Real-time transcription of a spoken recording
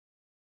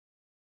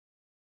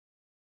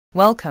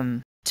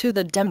Welcome to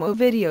the demo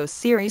video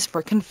series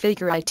for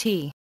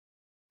Configure.IT.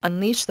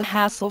 Unleash the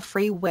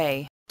hassle-free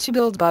way to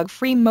build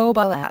bug-free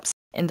mobile apps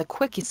in the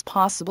quickest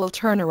possible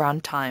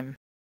turnaround time.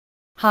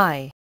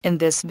 Hi, in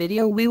this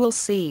video we will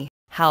see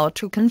how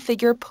to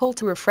configure pull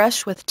to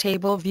refresh with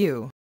table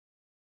view.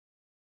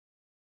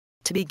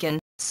 To begin,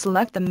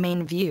 select the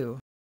main view.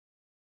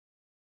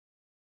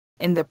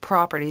 In the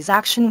Properties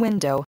action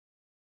window,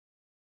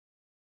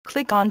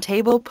 click on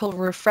Table Pull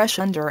Refresh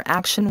under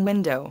Action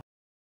window.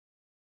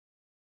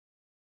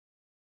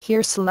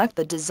 Here select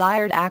the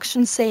desired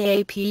action,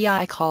 say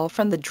API call,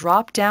 from the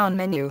drop-down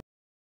menu,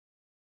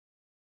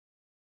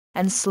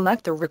 and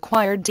select the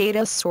required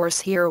data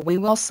source. Here we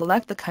will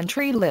select the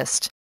country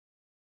list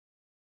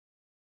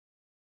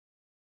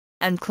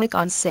and click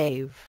on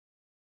Save.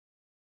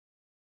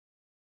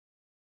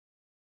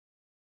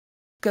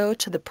 Go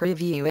to the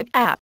Preview It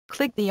app,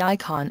 click the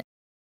icon,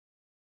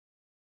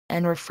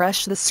 and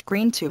refresh the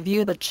screen to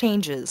view the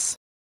changes.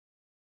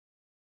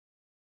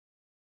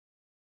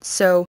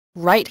 So,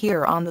 right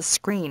here on the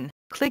screen,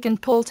 click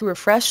and pull to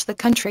refresh the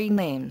country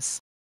names.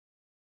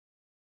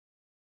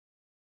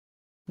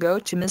 Go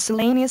to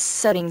Miscellaneous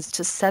Settings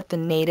to set the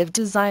native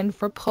design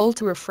for pull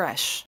to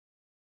refresh.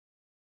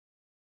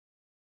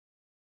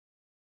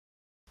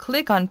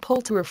 Click on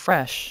Pull to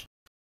refresh.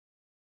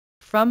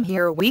 From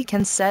here we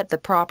can set the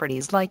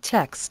properties like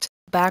text,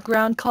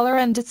 background color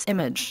and its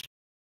image.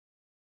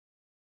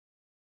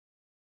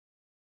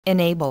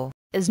 Enable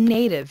is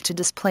native to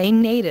display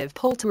native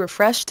pull to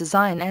refresh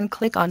design and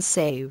click on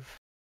Save.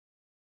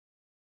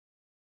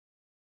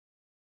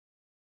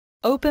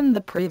 Open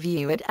the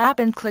Preview It app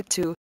and click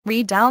to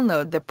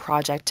re-download the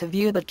project to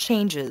view the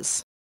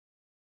changes.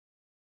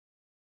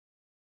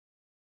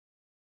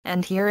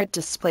 And here it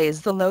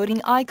displays the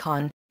loading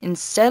icon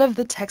instead of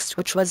the text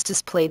which was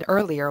displayed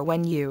earlier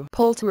when you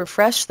pull to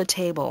refresh the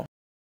table.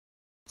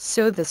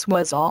 So this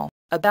was all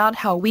about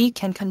how we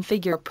can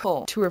configure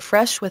pull to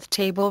refresh with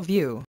table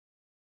view.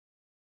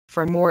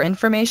 For more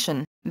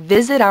information,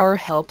 visit our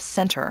Help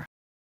Center.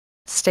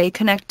 Stay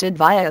connected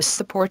via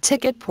support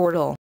ticket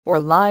portal or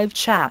live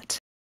chat,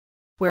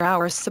 where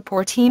our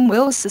support team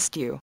will assist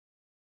you.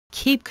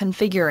 Keep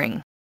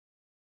configuring.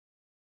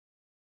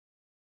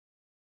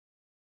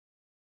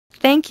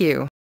 Thank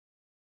you.